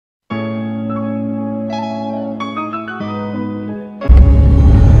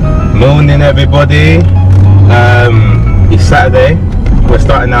Morning everybody. It's Saturday. We're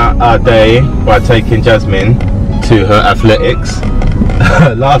starting out our day by taking Jasmine to her athletics.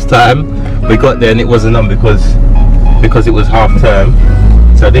 Last time we got there and it wasn't on because it was half term.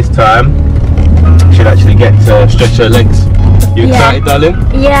 So this time she'll actually get to stretch her legs. You excited, darling?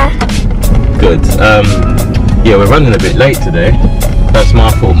 Yeah. Good. Yeah, we're running a bit late today. That's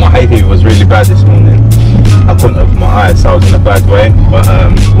my fault. My hay fever was really bad this morning. I couldn't open my eyes, so I was in a bad way. But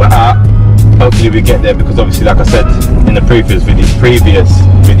we're out. Hopefully we get there, because obviously, like I said in the previous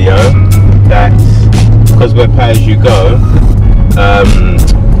video, that because we're pay as you go,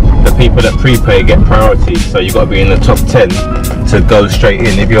 the people that prepay get priority. So you've got to be in the top 10 to go straight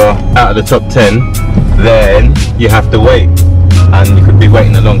in. If you're out of the top 10, then you have to wait, and you could be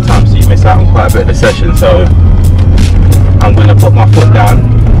waiting a long time, so you miss out on quite a bit of the session. So I'm going to put my foot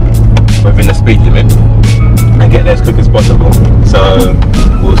down within the speed limit and get there as quick as possible. So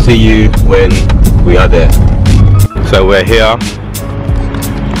we'll see you when we are there. So we're here.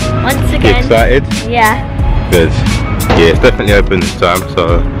 Once again. You excited? Yeah. Good. Yeah, it's definitely open this time,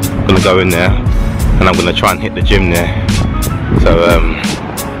 so I'm going to go in there and I'm going to try and hit the gym there. So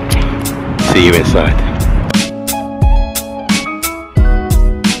see you inside.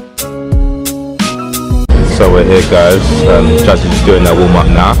 So we're here, guys. Jasmine's doing her warm up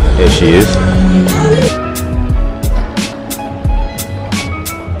now. Here she is.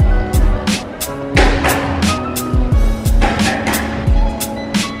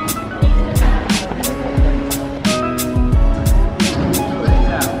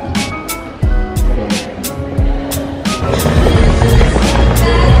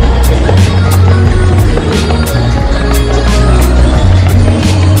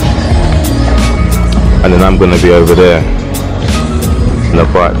 And then I'm going to be over there, and the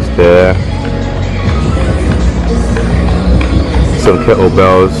bike's there, some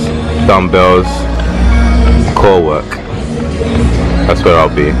kettlebells, dumbbells, core work. That's where I'll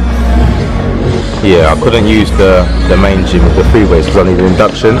be. Yeah, I couldn't use the main gym with the free weights because I need an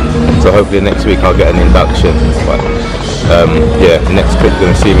induction, so hopefully next week I'll get an induction. But yeah, next clip you're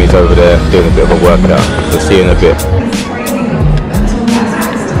going to see me is over there doing a bit of a workout. So see you in a bit.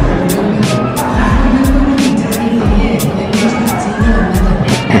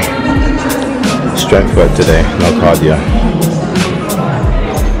 Strength work today, no cardio.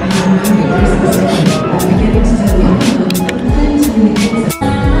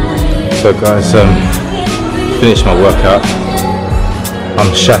 So guys, finished my workout.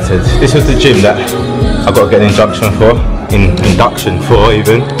 I'm shattered. This was the gym that I got to get an induction for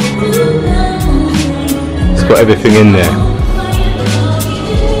even. It's got everything in there.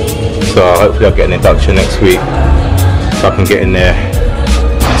 So hopefully I'll get an induction next week, so I can get in there,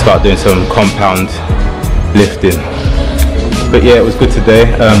 start doing some compound lifting. But yeah, it was good today.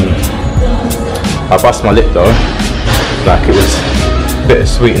 I bust my lip though, like it was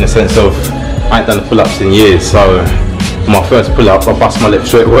bittersweet in the sense of I ain't done pull-ups in years, so my first pull-up I bust my lip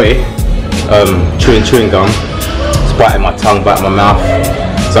straight away, chewing gum, it's biting my tongue, biting my mouth,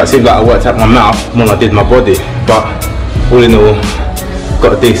 so it seemed like I worked out my mouth more than I did my body. But all in all,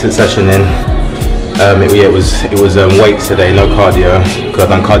 got a decent session in. It was weights today, no cardio, because I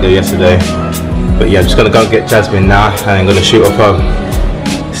done cardio yesterday. But yeah, I'm just gonna go get Jasmine now and I'm gonna shoot off home.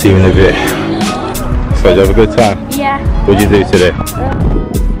 See you in a bit. So did you have a good time? Yeah. What did you do today?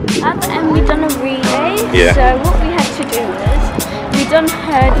 And we done a relay. Yeah. So what we had to do was we done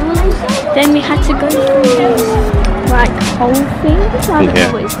hurdles, then we had to go through those like whole things. I don't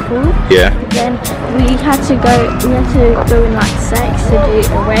know what it's called. Yeah. Then we had to go in like sets to do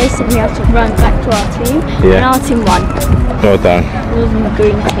a race, and we had to run back to our team. Yeah. And our team won. Well done. It was in the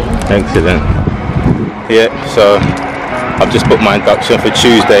green team. Excellent. Yeah, so I've just booked my induction for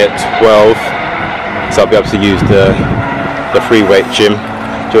Tuesday at 12, so I'll be able to use the free weight gym.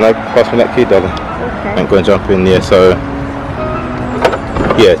 Do you want to pass me that key, darling? Okay. I'm going to jump in there. So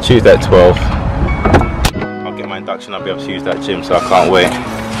yeah, Tuesday at 12. I'll get my induction. I'll be able to use that gym, so I can't wait.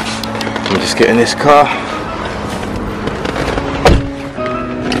 Let me just get in this car.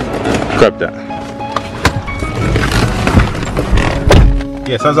 Grab that.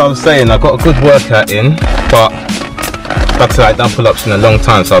 Yes, as I was saying, I got a good workout in, but like I said, I done pull-ups in a long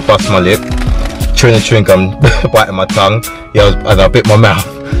time, so I bust my lip, chewing gum, biting my tongue. Yeah, and I bit my mouth,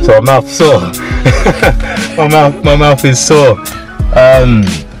 so my mouth's sore. my mouth is sore.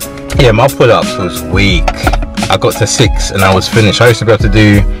 Yeah, my pull-ups was weak. I got to 6 and I was finished. I used to be able to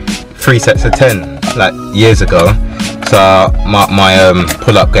do 3 sets of 10 like years ago. So my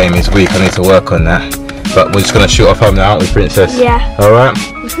pull-up game is weak. I need to work on that. But we're just gonna shoot off home now, aren't we, Princess? Yeah. All right.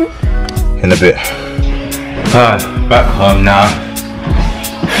 In a bit. Back home now.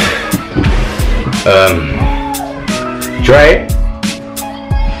 Dre.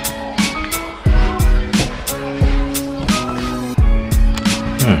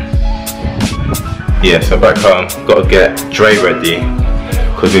 Yeah, so back home, got to get Dre ready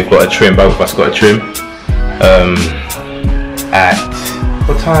because we've got a trim. Both of us got a trim. At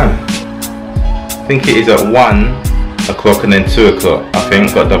what time? I think it is at 1 o'clock and then 2 o'clock. I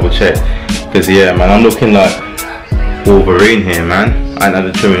think got to double check because yeah, man, I'm looking like Wolverine here, man. I ain't had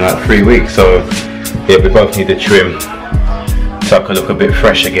a trim in like 3 weeks, so yeah, we both need a trim so I can look a bit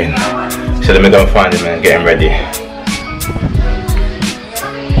fresh again. So let me go and find him and get him ready.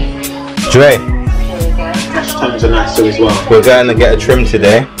 Dre, tones are nicer as well. we're going to get a trim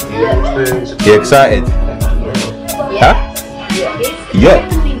today. You excited? Huh? Yeah.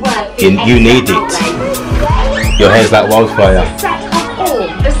 You need it. Your hair's like wildfire.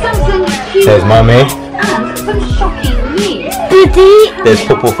 There's mommy. There's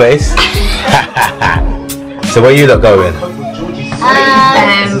purple face. So where you lot going?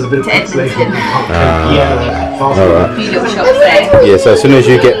 To Edmonton. Alright. Few little shops there. Yeah, so as soon as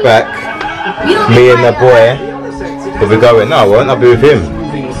you get back, me and the boy will be going. No, I won't. I'll be with him.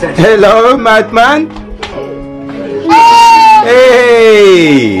 Hello, madman.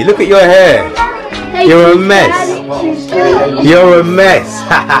 Hey, look at your hair. You're a mess. You're a mess.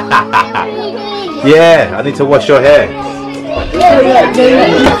 Yeah, I need to wash your hair.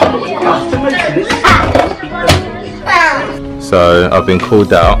 So I've been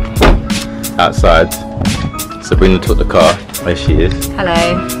called out outside. Sabrina took the car. There she is.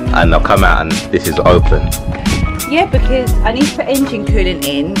 Hello. And I'll come out and this is open. Yeah, because I need to put engine coolant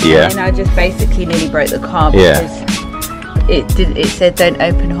in. Yeah. And I just basically nearly broke the car Yeah. because it said don't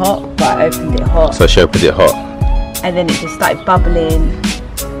open hot, but I opened it hot. So she opened it hot. And then it just started bubbling.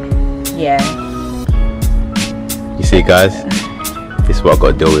 Yeah. You see, guys, this is what I've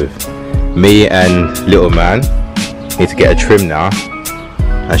got to deal with. Me and little man need to get a trim now,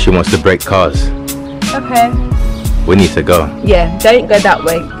 and she wants to break cars. Okay. We need to go. Yeah, don't go that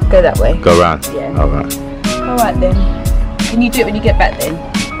way. Go that way. Go around. Yeah. Alright. Alright then. Can you do it when you get back then?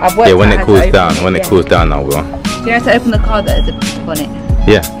 I've worked Yeah, when out it how to cools open down. it, When it yeah. cools down, I will. Do you know how to open the car that at the bonnet?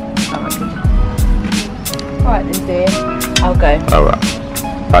 Yeah. Alright, good. Alright then, dear. I'll go. Alright.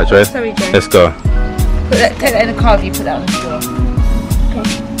 Alright, Dre. Sorry, Dre. Let's go. Take that in the car if you put that on the floor.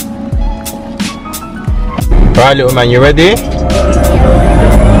 Alright, little man, you ready?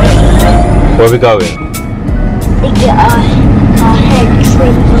 Where are we going? We get our head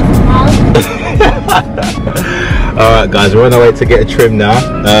trimmed. Alright guys, we're on our way to get a trim now.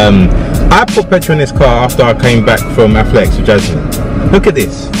 I put petrol in this car after I came back from Afflex with Jasmine. Look at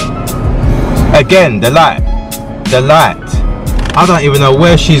this. Again, the light. The light. I don't even know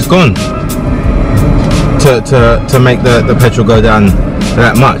where she's gone to make the petrol go down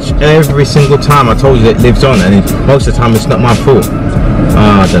that much. Every single time I told you that it lives on, and most of the time it's not my fault.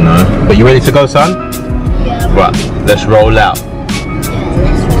 I don't know. But you ready to go, son? Yeah. Right, let's roll out.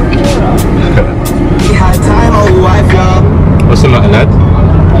 What's the matter, lad?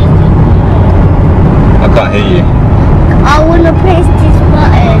 I can't hear you. I want to press this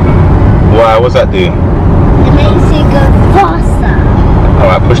button. Why? What's that do? It makes it go faster.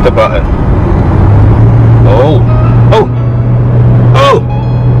 Alright, push the button. Oh! Oh! Oh!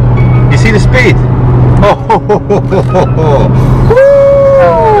 You see the speed? Oh! Ho, ho, ho, ho, ho, ho.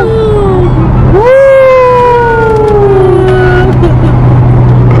 Woo!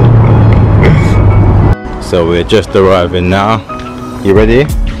 So we're just arriving now. You ready?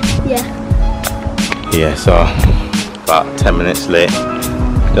 Yeah. Yeah, so about 10 minutes late.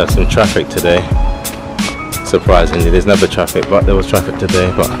 There's some traffic today. Surprisingly, there's never traffic, but there was traffic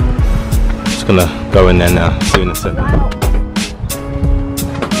today. But I'm just gonna go in there now. See you in a second.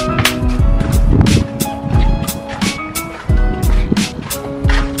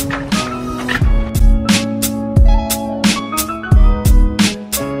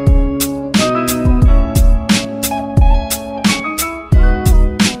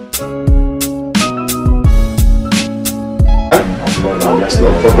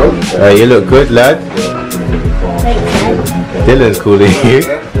 You look good, lad. Dylan's calling you.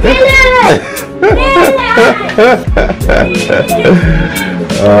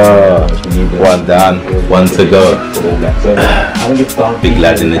 One down, one to go. Big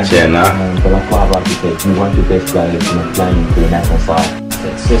lad in the chair now.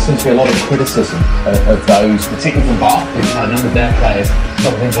 There seems to be a lot of criticism of those, particularly from Barber, a number of their players,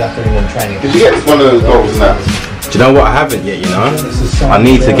 some things after doing training. Did you get one of those goals now? Do you know what? I haven't yet, you know. I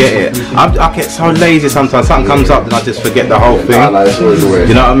need to get it. I get so lazy sometimes. Something comes up and I just forget the whole thing.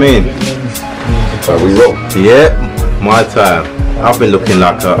 You know what I mean? So we roll. Yep, my time. I've been looking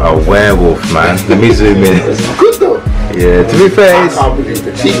like a werewolf, man. Let me zoom in. It's good though. Yeah, to be fair, I can't believe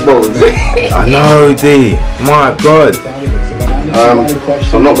the cheekbones. I know, D. My God.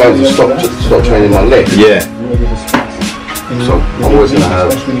 So I'm not going to stop training my legs. Yeah. So I'm always going to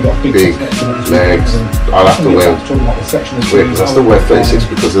have big legs. I'll have to wear because I still wear 36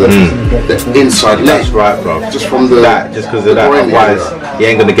 because of the inside leg. That's right, bro. Just from the just because of that. Otherwise, you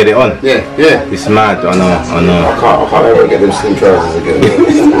ain't gonna get it on. Yeah. It's mad. I know. I can't ever get them slim trousers again.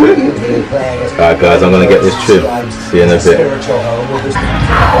 Alright, guys, I'm gonna get this trim. See you in a bit.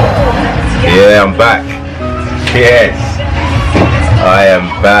 Yeah, I'm back. Yes, I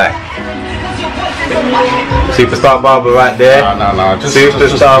am back. Superstar Barber right there. No.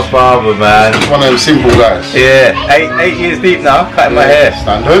 Superstar Barber, man. Just one of them simple guys. Yeah, 8 years deep now, cutting my hair.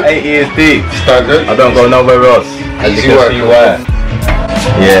 Standard. 8 years deep. Standard. I don't go nowhere else. As you can see why.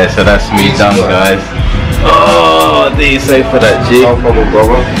 Yeah, so that's me done, guys. Oh, D, safe for that, G. No problem,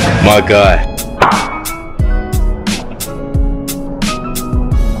 brother. My guy.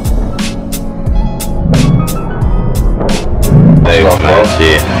 Man,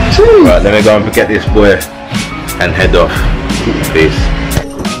 G. Right, let me go and get this boy and head off. Peace.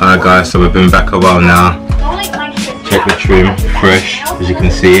 Alright guys, so we've been back a while now. Check the trim, fresh, as you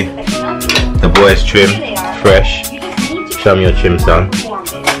can see. The boy's trim, fresh. Show me your trim, son.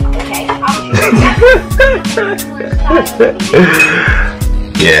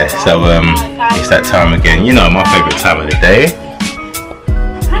 Yeah, so it's that time again. You know, my favourite time of the day.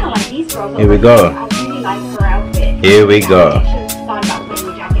 Here we go. Here we go.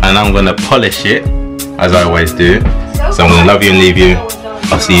 And I'm gonna polish it as I always do. So I'm gonna love you and leave you.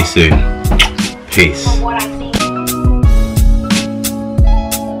 I'll see you soon. Peace.